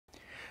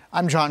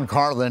I'm John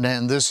Carlin,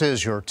 and this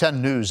is your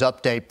 10 News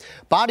Update.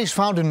 Bodies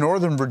found in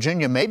Northern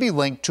Virginia may be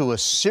linked to a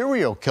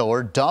serial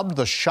killer dubbed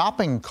the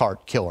shopping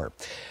cart killer.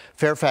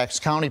 Fairfax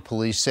County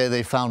Police say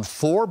they found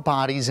 4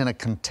 bodies in a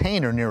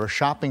container near a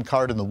shopping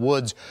cart in the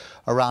woods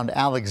around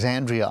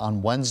Alexandria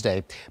on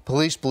Wednesday.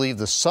 Police believe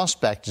the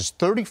suspect is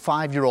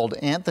 35-year-old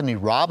Anthony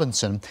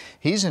Robinson.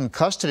 He's in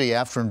custody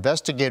after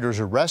investigators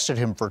arrested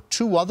him for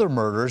 2 other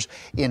murders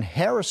in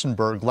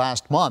Harrisonburg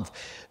last month.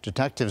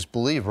 Detectives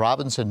believe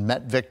Robinson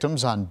met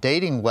victims on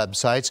dating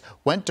websites,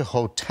 went to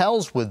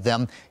hotels with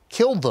them,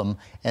 killed them,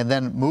 and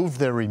then moved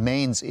their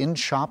remains in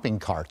shopping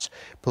carts.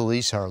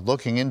 Police are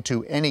looking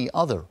into any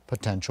other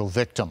potential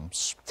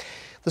victims.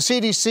 The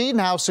CDC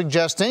now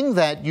suggesting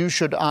that you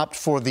should opt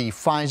for the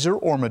Pfizer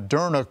or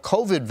Moderna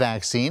COVID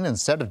vaccine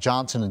instead of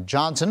Johnson &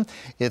 Johnson.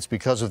 It's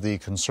because of the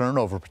concern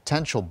over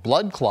potential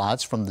blood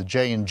clots from the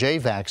J&J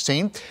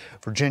vaccine.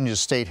 Virginia's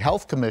state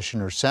health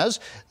commissioner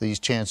says these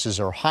chances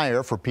are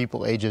higher for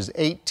people ages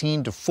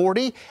 18 to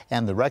 40,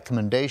 and the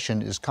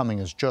recommendation is coming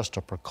as just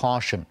a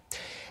precaution.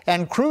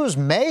 And crews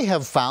may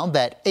have found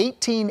that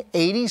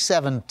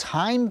 1887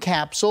 time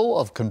capsule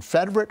of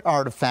Confederate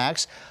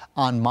artifacts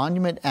on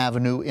Monument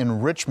Avenue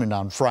in Richmond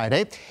on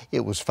Friday.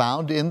 It was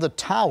found in the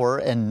tower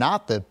and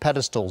not the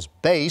pedestal's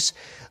base.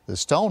 The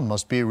stone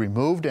must be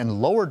removed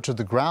and lowered to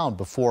the ground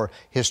before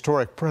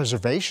historic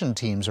preservation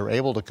teams are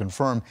able to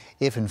confirm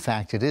if in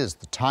fact it is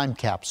the time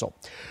capsule.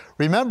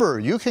 Remember,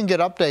 you can get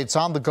updates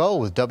on the go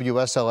with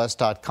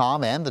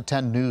WSLS.com and the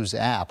 10 News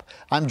app.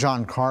 I'm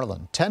John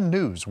Carlin, 10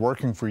 News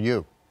working for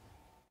you.